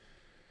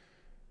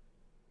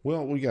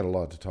Well, we got a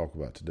lot to talk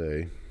about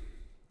today.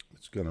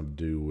 It's going to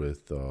do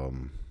with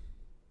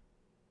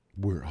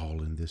we're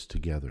all in this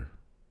together.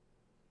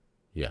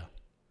 Yeah,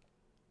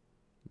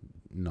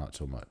 not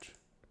so much.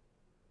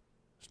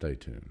 Stay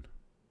tuned.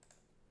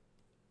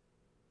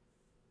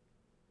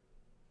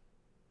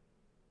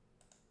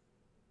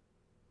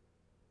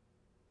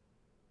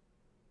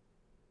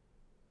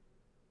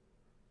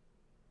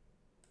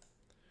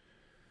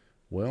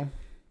 Well,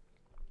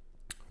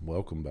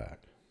 welcome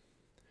back.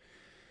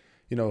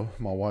 You know,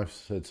 my wife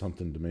said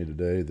something to me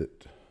today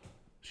that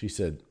she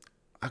said,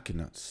 I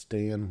cannot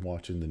stand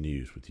watching the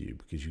news with you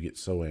because you get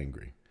so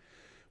angry.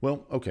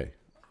 Well, okay.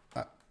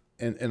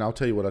 And I'll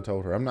tell you what I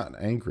told her. I'm not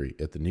angry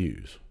at the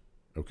news,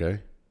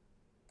 okay?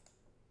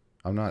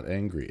 I'm not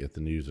angry at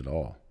the news at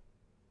all.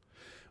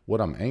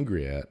 What I'm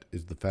angry at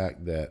is the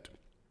fact that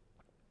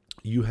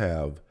you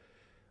have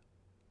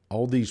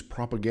all these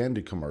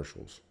propaganda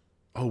commercials.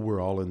 Oh,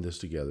 we're all in this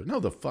together. No,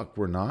 the fuck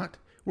we're not.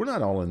 We're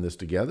not all in this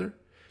together.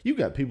 You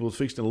got people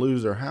fixing to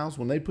lose their house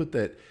when they put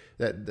that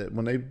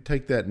when they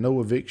take that no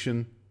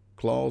eviction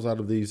clause out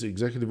of these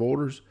executive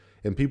orders,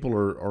 and people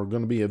are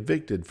going to be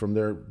evicted from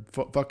their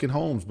fucking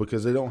homes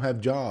because they don't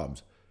have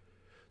jobs.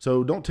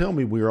 So don't tell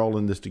me we're all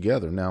in this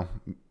together. Now,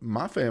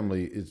 my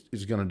family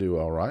is going to do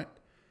all right.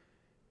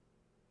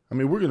 I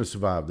mean, we're going to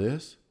survive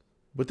this.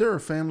 But there are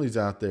families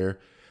out there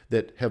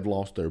that have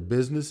lost their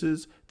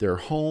businesses, their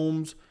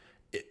homes,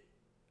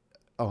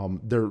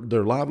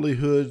 their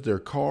livelihoods, their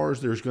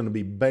cars. There's going to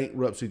be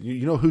bankruptcy.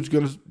 You know who's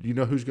going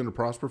to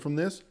prosper from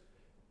this?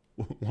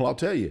 Well, I'll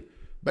tell you,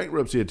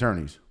 bankruptcy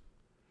attorneys,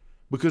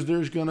 because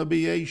there's going to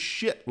be a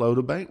shitload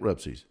of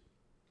bankruptcies.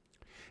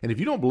 And if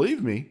you don't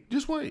believe me,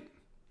 just wait.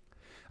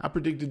 I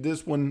predicted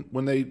this when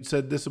they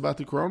said this about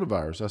the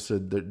coronavirus. I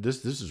said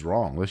this is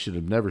wrong. They should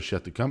have never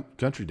shut the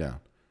country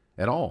down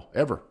at all,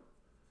 ever.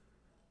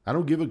 I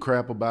don't give a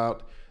crap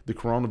about the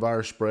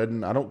coronavirus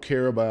spreading. I don't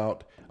care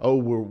about,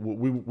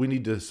 we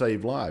need to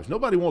save lives.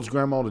 Nobody wants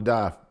grandma to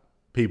die,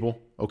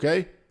 people,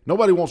 okay?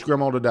 Nobody wants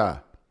grandma to die.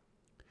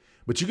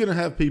 But you're going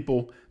to have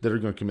people that are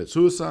going to commit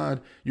suicide.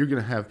 You're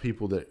going to have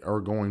people that are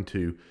going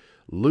to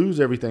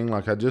lose everything,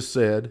 like I just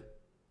said.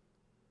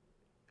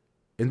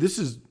 And this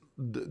is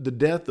the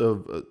death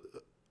of,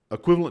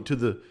 equivalent to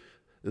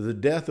the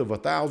death of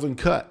 1,000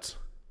 cuts.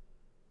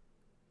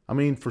 I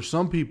mean, for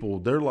some people,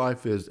 their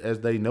life is, as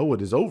they know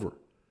it, is over.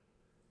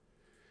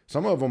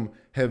 Some of them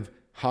have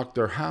hocked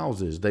their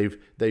houses. They've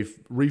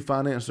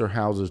refinanced their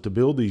houses to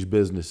build these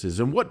businesses.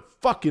 And what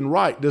fucking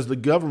right does the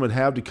government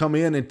have to come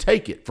in and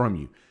take it from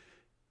you?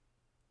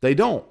 They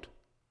don't.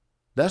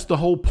 That's the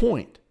whole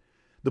point.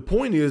 The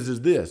point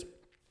is this,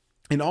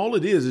 and all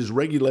it is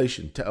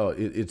regulation.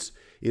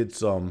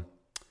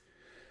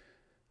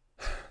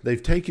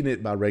 They've taken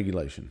it by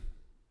regulation.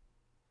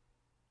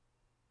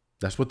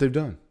 That's what they've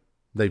done.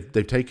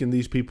 They've taken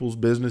these people's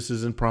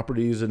businesses and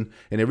properties and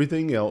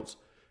everything else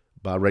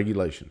by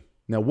regulation.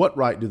 Now, what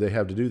right do they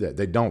have to do that?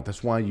 They don't.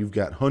 That's why you've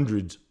got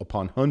hundreds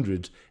upon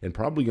hundreds and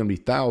probably going to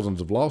be thousands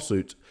of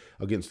lawsuits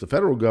against the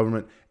federal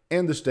government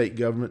and the state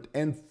government,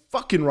 and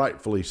fucking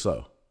rightfully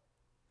so.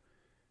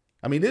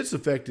 I mean, it's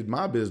affected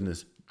my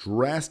business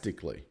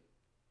drastically.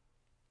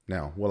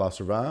 Now, will I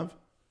survive?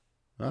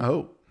 I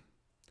hope.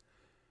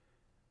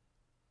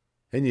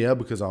 And yeah,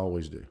 because I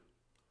always do.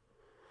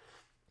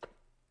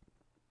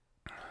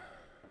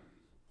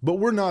 But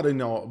we're not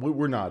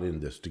in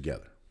this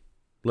together.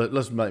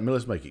 Let's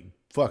make it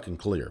fucking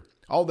clear.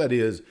 All that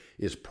is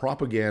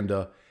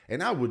propaganda,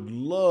 and I would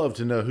love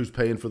to know who's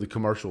paying for the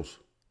commercials.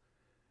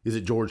 Is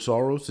it George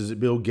Soros? Is it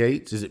Bill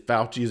Gates? Is it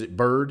Fauci? Is it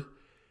Bird?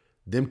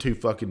 Them two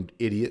fucking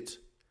idiots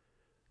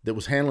that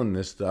was handling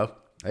this stuff.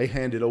 They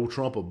handed old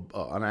Trump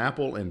an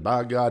apple, and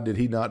by God, did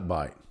he not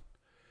bite.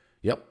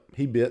 Yep,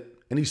 he bit,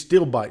 and he's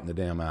still biting the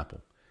damn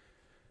apple.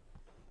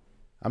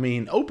 I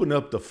mean, open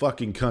up the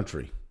fucking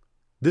country.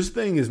 This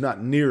thing is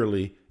not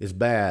nearly as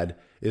bad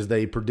as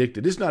they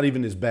predicted. It's not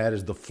even as bad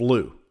as the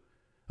flu.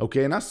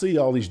 Okay, and I see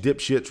all these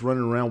dipshits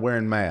running around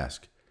wearing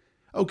masks.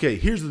 Okay,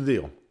 here's the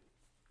deal.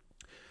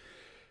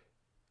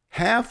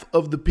 Half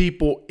of the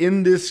people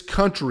in this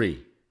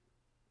country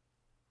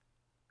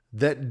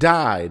that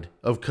died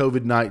of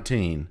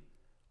COVID-19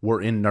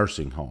 were in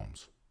nursing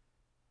homes.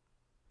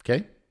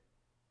 Okay?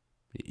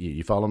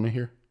 You follow me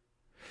here?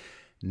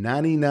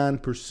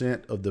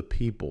 99% of the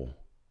people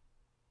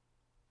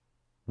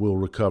will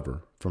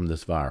recover from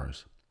this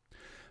virus.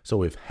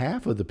 So if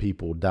half of the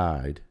people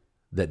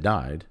that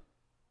died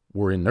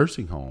were in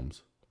nursing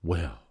homes,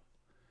 well,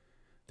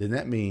 then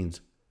that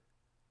means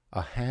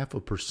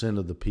 0.5%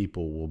 of the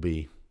people will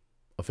be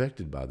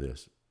affected by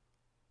this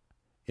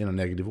in a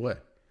negative way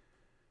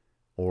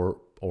or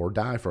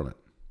die from it.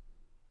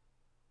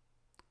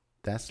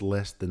 That's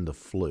less than the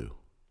flu.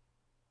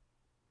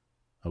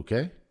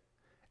 Okay?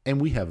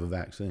 And we have a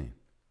vaccine.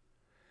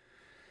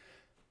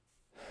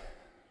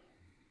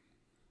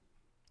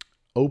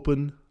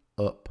 Open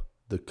up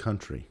the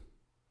country.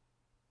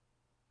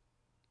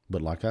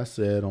 But like I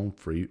said on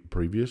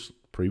previous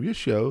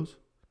shows,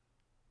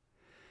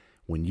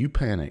 when you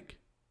panic,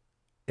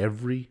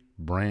 every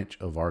branch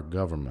of our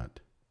government,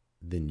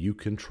 then you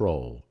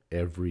control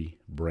every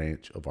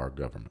branch of our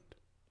government.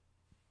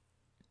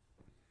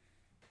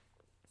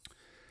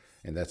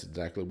 And that's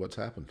exactly what's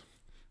happened.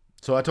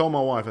 So I told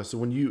my wife, I said,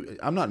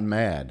 I'm not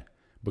mad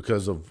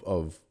because of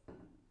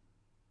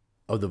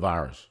the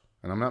virus.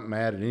 And I'm not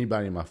mad at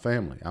anybody in my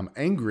family. I'm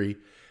angry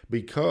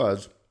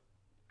because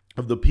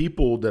of the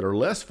people that are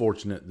less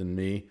fortunate than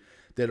me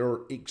that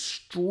are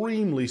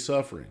extremely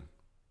suffering.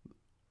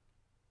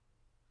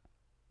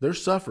 They're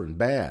suffering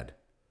bad.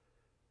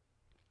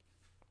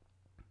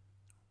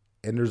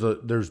 And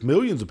there's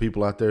millions of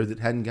people out there that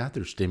hadn't got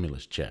their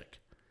stimulus check.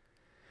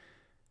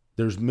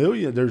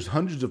 There's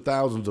hundreds of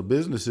thousands of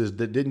businesses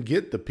that didn't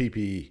get the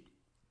PPE,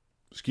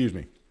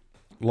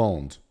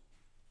 loans.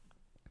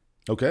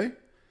 Okay?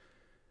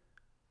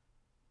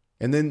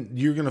 And then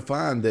you're going to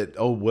find that,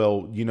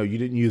 you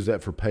didn't use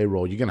that for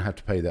payroll. You're going to have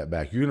to pay that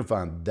back. You're going to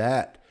find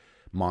that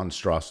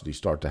monstrosity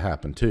start to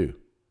happen too.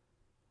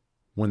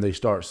 When they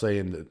start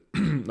saying that,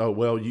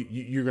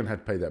 you're going to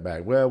have to pay that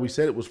back. Well, we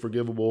said it was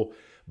forgivable,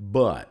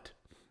 but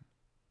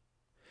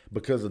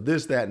because of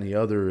this, that, and the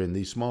other, and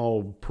these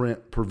small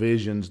print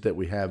provisions that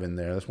we have in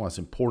there, that's why it's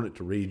important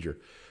to read your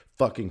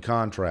fucking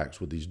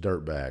contracts with these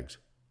dirtbags.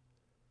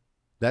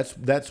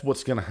 That's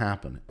what's going to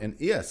happen. And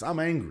yes, I'm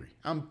angry.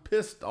 I'm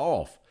pissed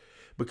off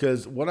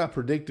because what I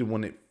predicted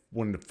when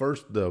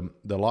the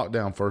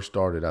lockdown first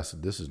started, I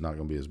said, this is not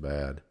going to be as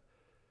bad.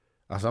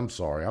 I said, I'm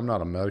sorry. I'm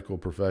not a medical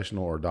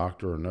professional or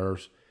doctor or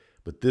nurse,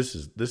 but this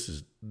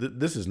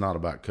is not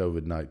about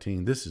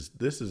COVID-19.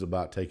 This is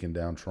about taking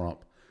down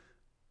Trump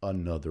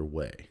another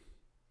way.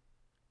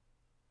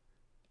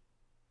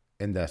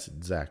 And that's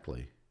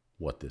exactly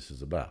what this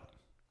is about.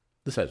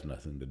 This has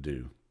nothing to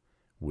do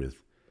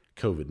with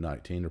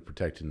COVID-19 or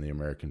protecting the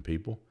American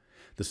people.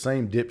 The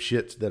same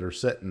dipshits that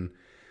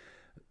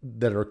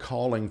are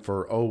calling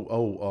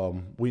for,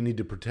 we need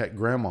to protect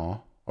grandma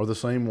are the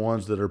same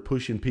ones that are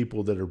pushing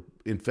people that are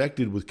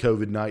infected with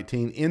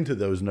COVID-19 into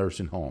those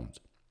nursing homes.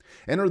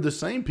 And are the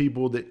same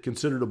people that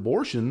considered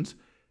abortions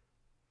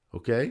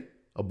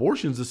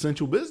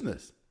essential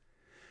business.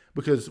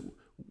 Because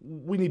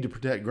we need to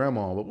protect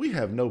grandma, but we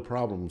have no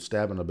problem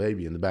stabbing a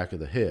baby in the back of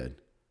the head.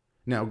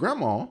 Now,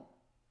 grandma,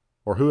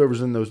 or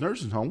whoever's in those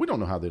nursing homes, we don't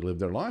know how they live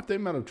their life. They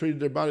might have treated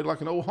their body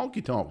like an old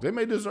honky-tonk. They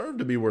may deserve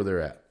to be where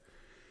they're at.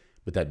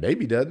 But that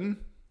baby hasn't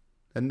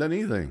done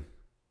anything.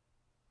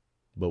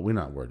 But we're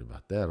not worried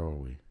about that, are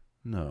we?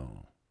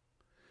 No.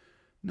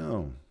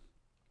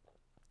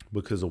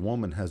 Because a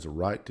woman has a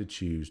right to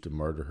choose to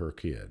murder her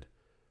kid.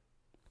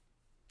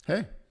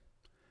 Hey,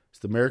 it's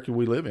the America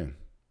we live in.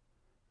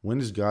 When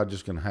is God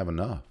just going to have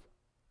enough?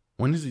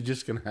 When is he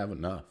just going to have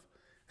enough?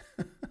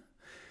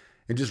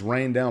 And just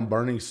rain down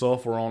burning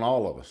sulfur on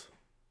all of us?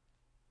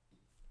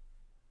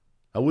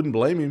 I wouldn't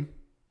blame him.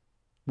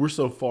 We're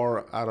so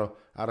far out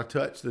of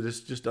touch that it's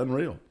just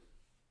unreal.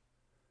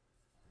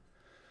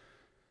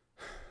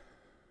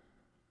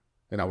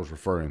 And I was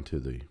referring to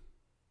the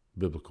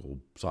biblical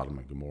Sodom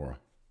and Gomorrah,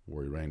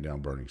 where he rained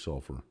down burning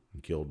sulfur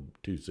and killed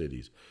 2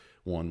 cities.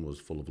 One was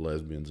full of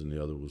lesbians and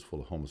the other was full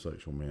of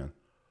homosexual men.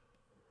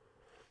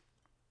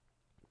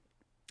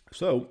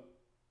 So,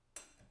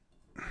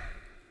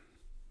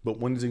 but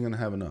when is he going to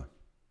have enough?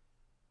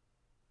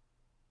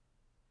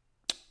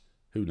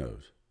 Who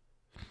knows?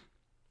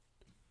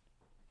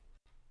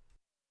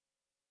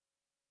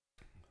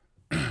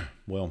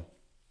 Well,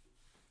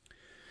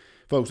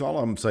 folks, all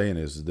I'm saying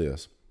is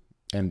this.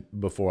 And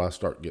before I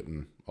start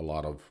getting a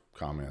lot of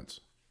comments,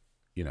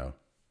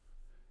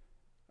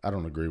 I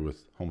don't agree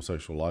with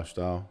homosexual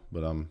lifestyle,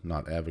 but I'm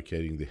not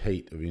advocating the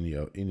hate of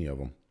any of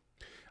them.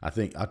 I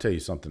think I'll tell you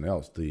something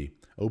else. The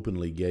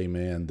openly gay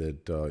man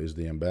that is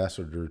the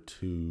ambassador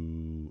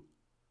to,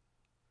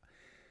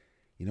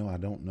 I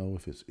don't know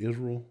if it's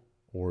Israel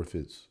or if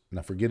it's, and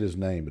I forget his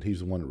name, but he's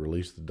the one that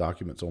released the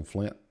documents on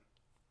Flint.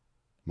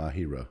 My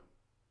hero.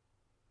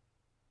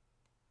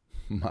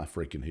 My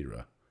freaking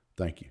hero.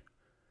 Thank you.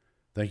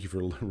 Thank you for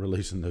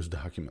releasing those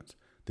documents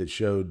that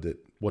showed that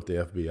what the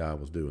FBI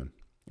was doing.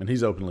 And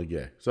he's openly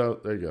gay.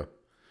 So there you go.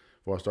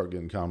 Before I start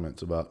getting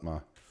comments about I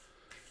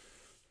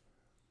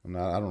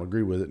don't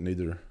agree with it.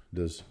 Neither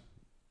does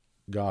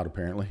God,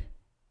 apparently.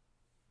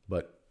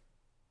 But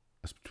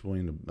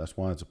that's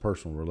why it's a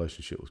personal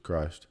relationship with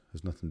Christ. It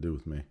has nothing to do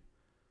with me.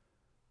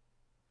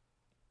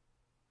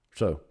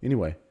 So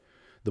anyway,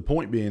 the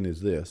point being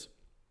is this.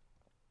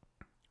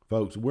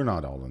 Folks, we're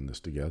not all in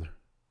this together.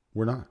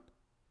 We're not.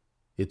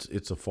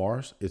 It's a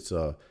farce. It's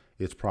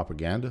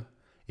propaganda.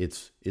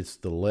 It's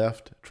the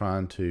left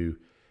trying to,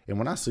 and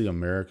when I see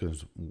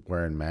Americans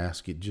wearing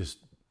masks,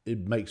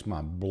 it makes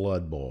my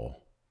blood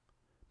boil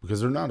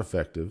because they're not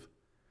effective.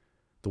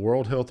 The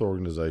World Health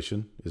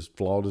Organization, as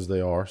flawed as they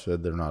are,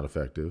 said they're not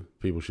effective.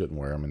 People shouldn't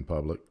wear them in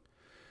public.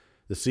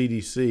 The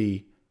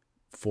CDC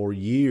for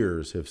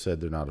years have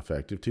said they're not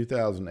effective.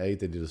 2008,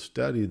 they did a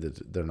study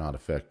that they're not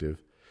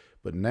effective,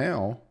 but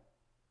now,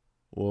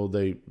 well,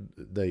 the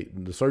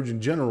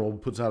Surgeon General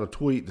puts out a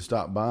tweet to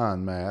stop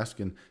buying masks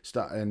and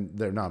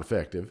they're not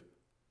effective.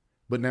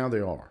 But now they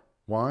are.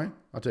 Why?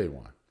 I'll tell you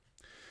why.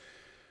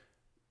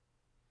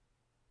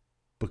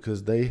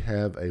 Because they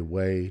have a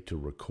way to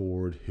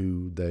record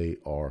who they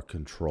are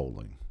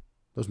controlling.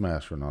 Those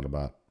masks are not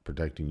about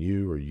protecting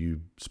you or you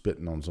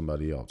spitting on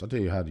somebody else. I'll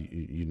tell you how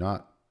you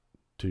not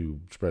to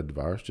spread the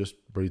virus. Just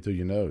breathe through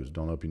your nose.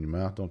 Don't open your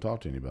mouth. Don't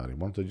talk to anybody.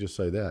 Why don't they just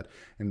say that?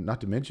 And not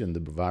to mention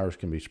the virus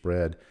can be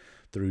spread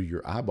through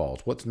your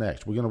eyeballs. What's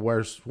next? We're going to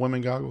wear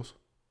swimming goggles?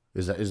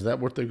 Is that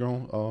what they're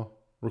going to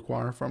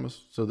require from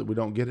us so that we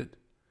don't get it?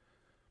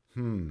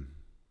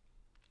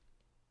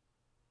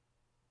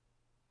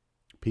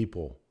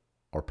 People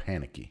are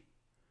panicky.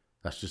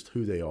 That's just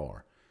who they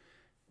are.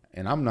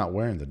 And I'm not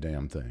wearing the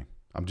damn thing.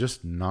 I'm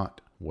just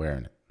not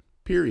wearing it.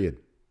 Period.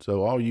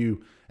 So all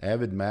you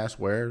avid mask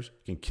wearers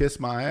can kiss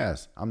my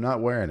ass. I'm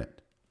not wearing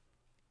it.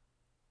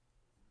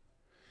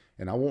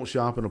 And I won't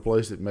shop in a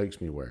place that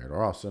makes me wear it.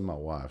 Or I'll send my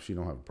wife. She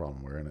don't have a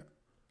problem wearing it.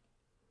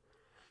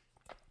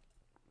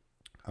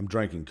 I'm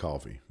drinking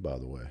coffee, by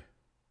the way.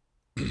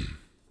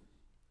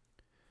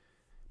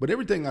 But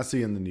everything I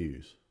see in the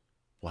news,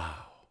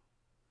 wow.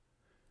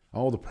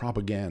 All the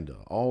propaganda,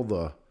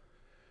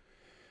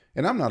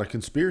 and I'm not a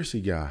conspiracy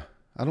guy.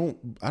 I don't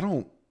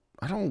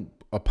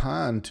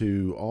opine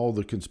to all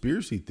the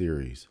conspiracy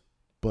theories,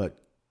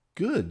 but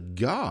good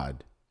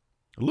God,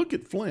 look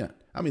at Flint.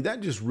 I mean,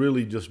 that just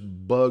really just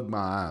bugged my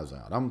eyes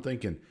out. I'm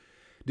thinking,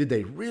 did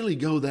they really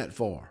go that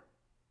far?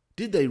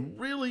 Did they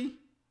really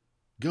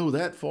go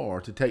that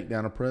far to take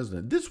down a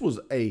president? This was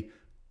a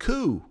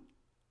coup.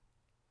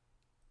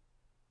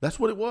 That's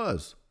what it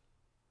was.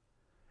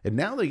 And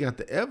now they got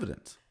the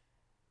evidence.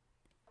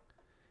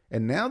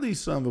 And now these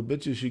son of a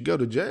bitches should go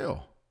to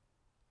jail.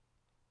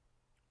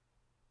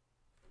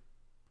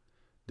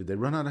 Did they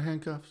run out of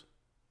handcuffs?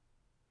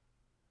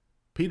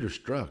 Peter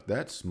Strzok,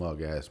 that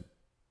smug ass.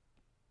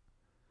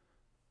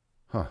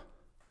 Huh.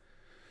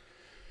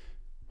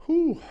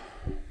 Whew.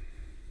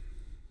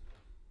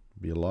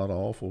 Be a lot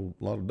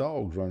of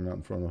dogs running out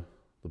in front of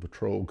the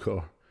patrol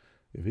car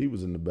if he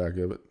was in the back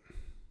of it.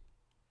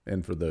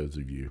 And for those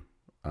of you,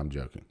 I'm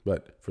joking,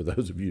 but for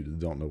those of you that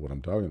don't know what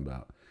I'm talking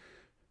about,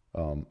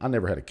 I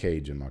never had a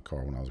cage in my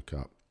car when I was a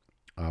cop.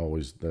 They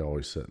always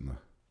sit in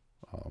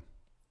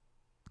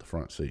the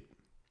front seat,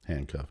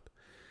 handcuffed.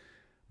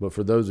 But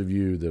for those of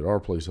you that are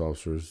police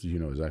officers, you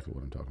know exactly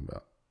what I'm talking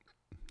about.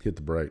 Hit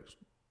the brakes.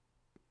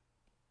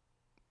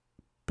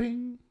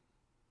 Ping.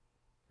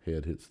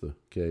 Head hits the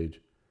cage.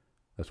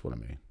 That's what I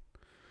mean.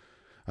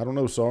 I don't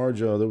know,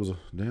 Sarge. There was a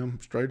damn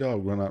stray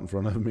dog run out in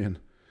front of me, and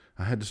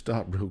I had to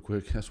stop real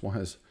quick. That's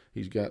why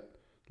he's got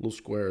little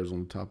squares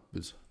on the top of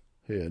his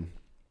head.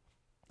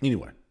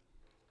 Anyway,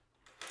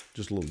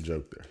 just a little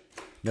joke there.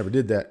 Never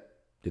did that.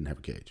 Didn't have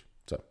a cage.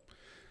 So,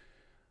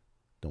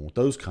 don't want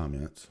those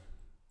comments,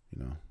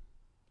 you know.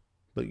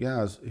 But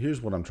guys, here's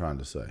what I'm trying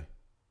to say.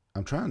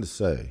 I'm trying to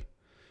say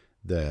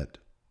that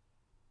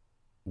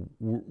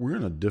we're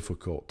in a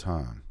difficult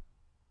time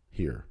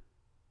here.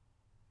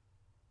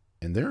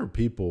 And there are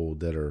people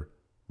that are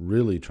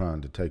really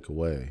trying to take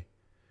away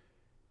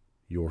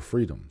your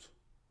freedoms.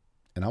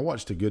 And I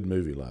watched a good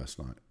movie last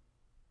night,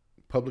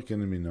 Public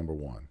Enemy Number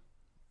One.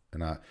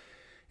 And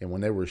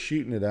when they were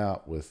shooting it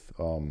out with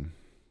John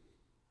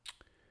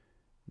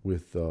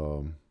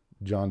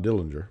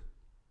Dillinger,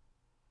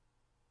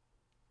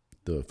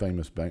 the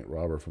famous bank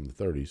robber from the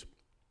 30s,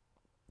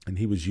 and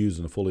he was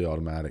using a fully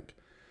automatic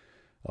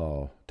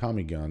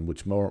Tommy gun,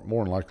 which more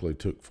than likely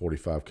took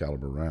 45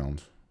 caliber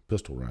rounds,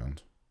 pistol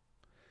rounds.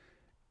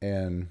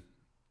 And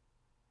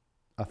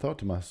I thought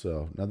to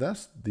myself, now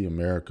that's the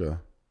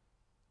America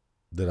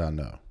that I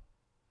know.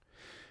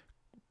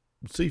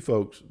 See,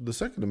 folks, the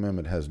Second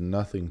Amendment has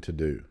nothing to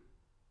do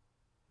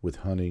with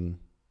hunting,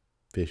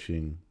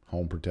 fishing,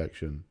 home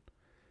protection.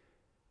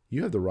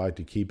 You have the right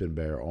to keep and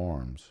bear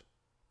arms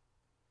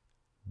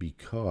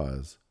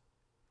because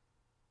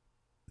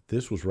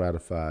this was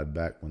ratified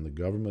back when the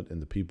government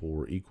and the people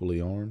were equally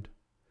armed.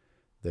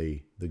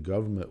 The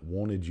government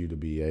wanted you to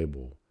be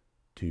able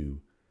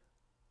to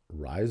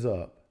rise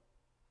up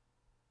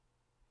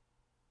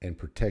and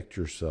protect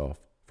yourself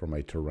from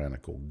a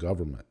tyrannical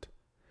government.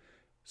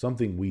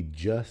 Something we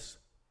just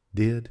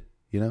did,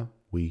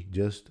 we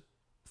just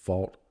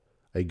fought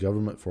a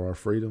government for our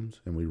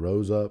freedoms, and we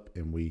rose up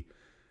and we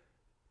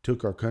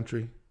took our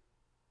country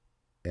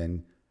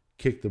and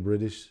kicked the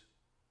British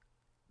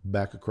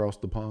back across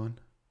the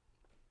pond.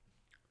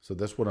 So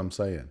that's what I'm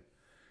saying.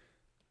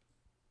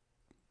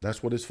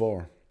 That's what it's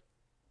for.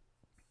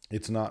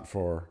 It's not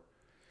for,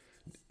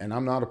 and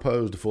I'm not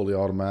opposed to fully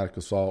automatic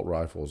assault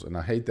rifles, and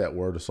I hate that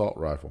word, assault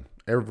rifle.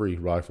 Every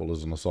rifle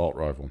is an assault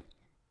rifle.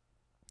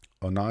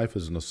 A knife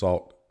is an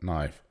assault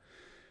knife.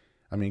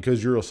 I mean,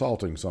 because you're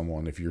assaulting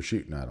someone if you're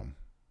shooting at them.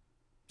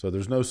 So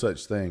there's no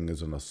such thing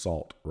as an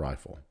assault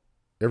rifle.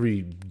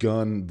 Every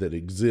gun that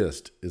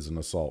exists is an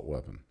assault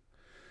weapon.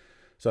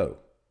 So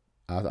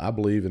I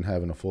believe in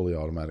having a fully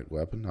automatic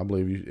weapon. I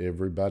believe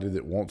everybody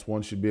that wants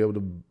one should be able to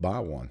buy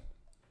one.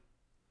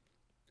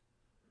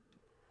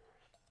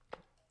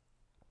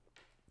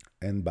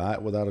 And buy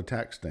it without a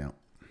tax stamp.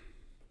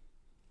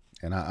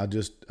 And I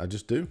just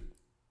do.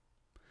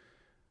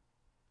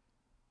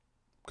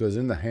 Because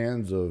in the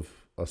hands of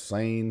a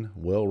sane,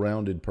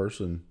 well-rounded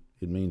person,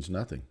 it means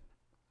nothing.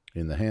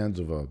 In the hands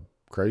of a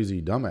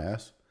crazy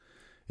dumbass,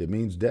 it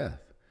means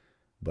death.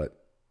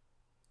 But,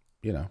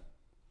 you know,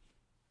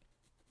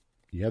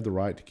 you have the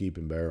right to keep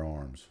and bear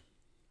arms.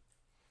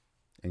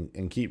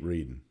 And keep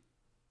reading.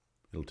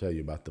 It'll tell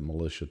you about the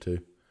militia too.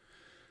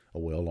 A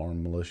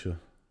well-armed militia.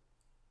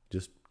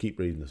 Just keep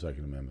reading the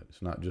Second Amendment.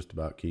 It's not just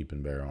about keep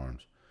and bear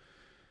arms.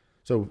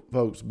 So,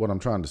 folks, what I'm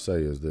trying to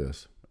say is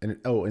this. And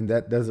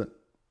that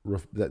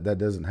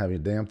doesn't have a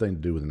damn thing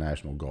to do with the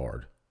National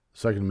Guard. The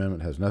Second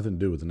Amendment has nothing to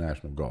do with the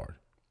National Guard.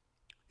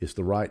 It's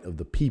the right of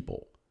the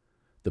people.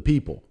 The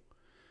people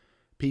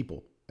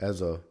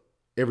as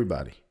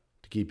everybody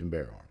to keep and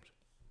bear arms.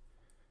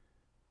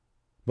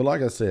 But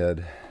like I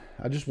said,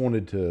 I just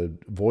wanted to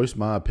voice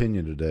my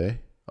opinion today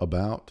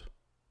about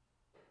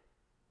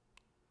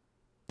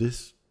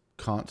this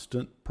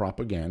constant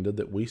propaganda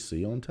that we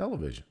see on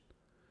television.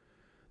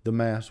 The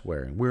mask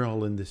wearing. We're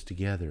all in this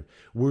together.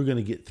 We're going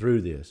to get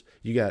through this.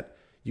 You got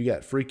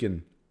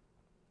freaking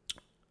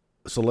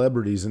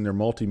celebrities in their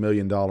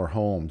multi-million-dollar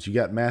homes. You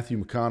got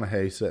Matthew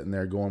McConaughey sitting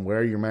there going,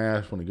 wear your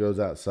mask when he goes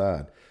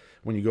outside.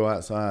 When you go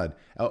outside.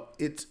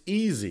 It's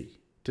easy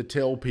to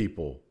tell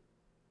people.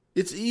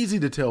 It's easy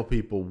to tell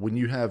people when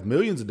you have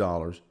millions of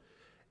dollars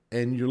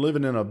and you're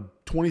living in a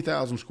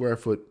 20,000 square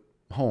foot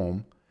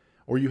home,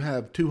 or you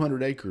have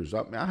 200 acres.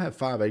 I have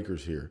 5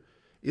 acres here.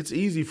 It's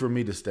easy for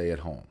me to stay at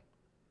home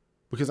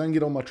because I can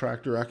get on my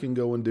tractor. I can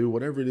go and do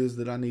whatever it is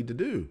that I need to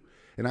do,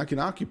 and I can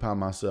occupy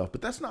myself.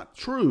 But that's not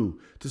true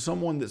to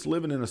someone that's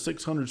living in a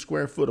 600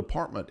 square foot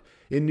apartment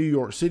in New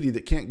York City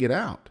that can't get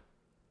out.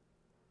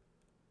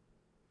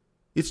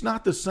 It's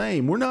not the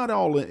same. We're not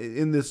all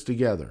in this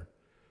together.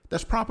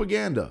 That's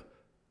propaganda.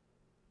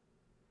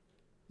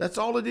 That's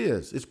all it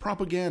is. It's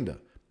propaganda.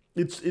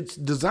 It's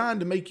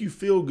designed to make you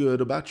feel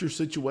good about your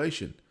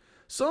situation.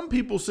 Some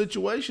people's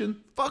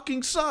situation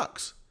fucking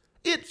sucks.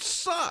 It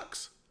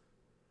sucks.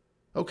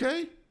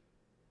 Okay?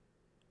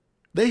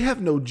 They have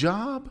no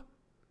job.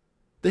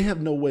 They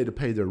have no way to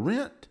pay their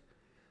rent.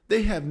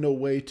 They have no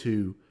way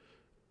to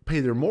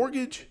pay their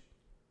mortgage.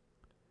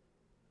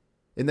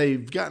 And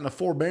they've gotten a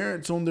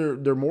forbearance on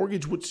their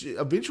mortgage, which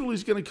eventually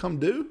is going to come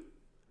due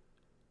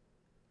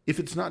if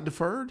it's not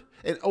deferred.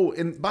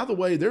 And by the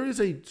way, there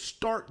is a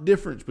stark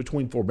difference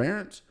between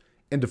forbearance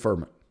and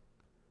deferment.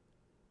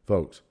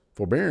 Folks,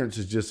 forbearance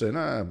is just saying,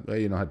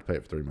 you don't have to pay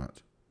it for 3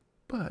 months.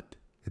 But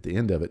at the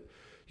end of it,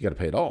 you got to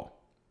pay it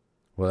all.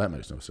 Well, that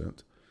makes no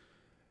sense.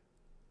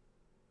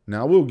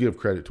 Now, I will give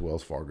credit to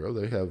Wells Fargo.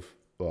 They have,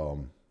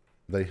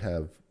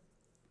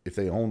 if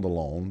they own the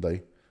loan,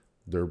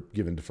 they're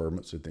giving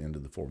deferments at the end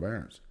of the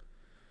forbearance,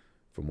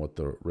 from what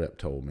the rep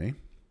told me.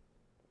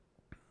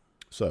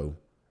 So,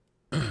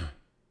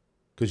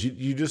 because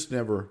you just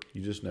never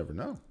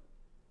know.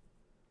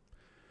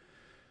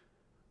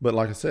 But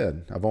like I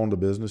said, I've owned a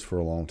business for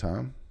a long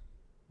time,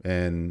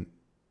 and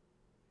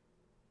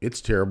it's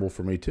terrible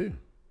for me too.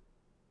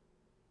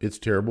 It's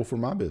terrible for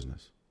my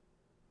business,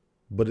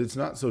 but it's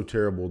not so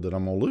terrible that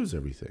I'm going to lose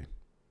everything.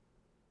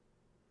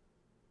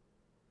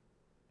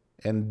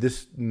 And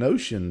this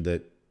notion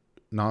that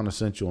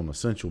non-essential and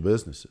essential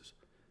businesses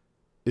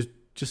is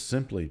just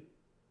simply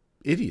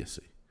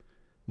idiocy,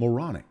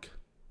 moronic.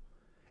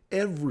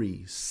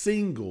 Every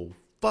single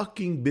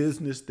fucking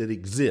business that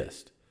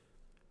exists,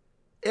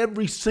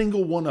 every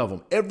single one of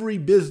them, every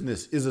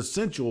business is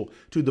essential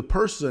to the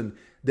person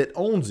that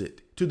owns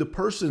it, to the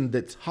person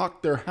that's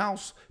hocked their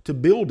house to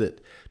build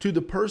it, to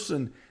the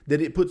person that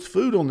it puts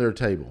food on their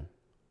table.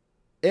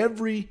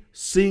 Every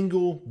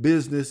single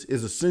business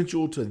is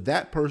essential to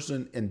that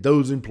person and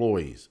those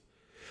employees.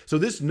 So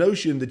this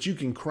notion that you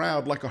can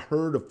crowd like a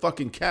herd of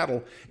fucking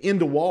cattle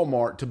into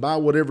Walmart to buy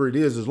whatever it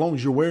is as long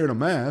as you're wearing a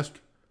mask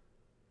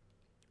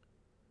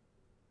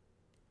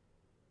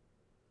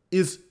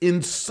is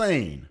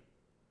insane.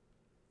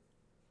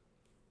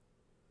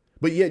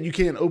 But yet you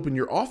can't open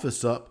your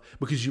office up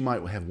because you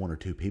might have 1 or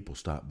 2 people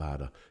stop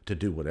by to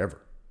do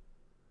whatever.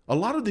 A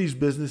lot of these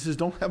businesses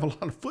don't have a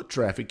lot of foot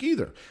traffic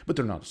either, but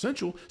they're not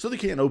essential, so they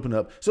can't open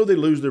up. So they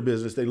lose their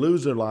business, they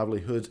lose their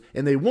livelihoods,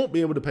 and they won't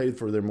be able to pay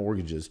for their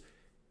mortgages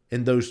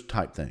and those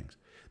type things.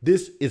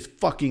 This is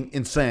fucking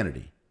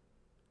insanity.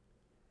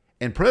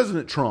 And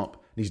President Trump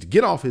needs to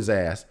get off his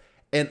ass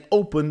and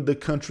open the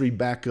country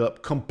back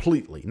up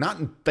completely. Not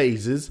in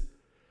phases.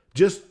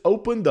 Just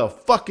open the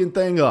fucking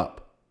thing up.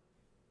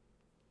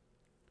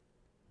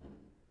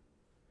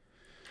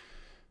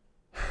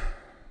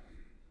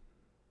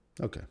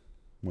 Okay,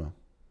 well,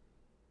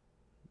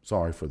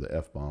 sorry for the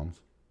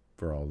F-bombs,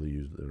 for all of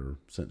you that are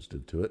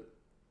sensitive to it.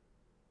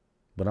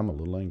 But I'm a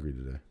little angry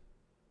today.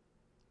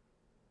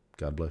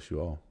 God bless you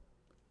all.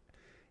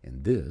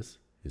 And this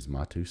is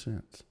my 2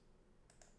 cents.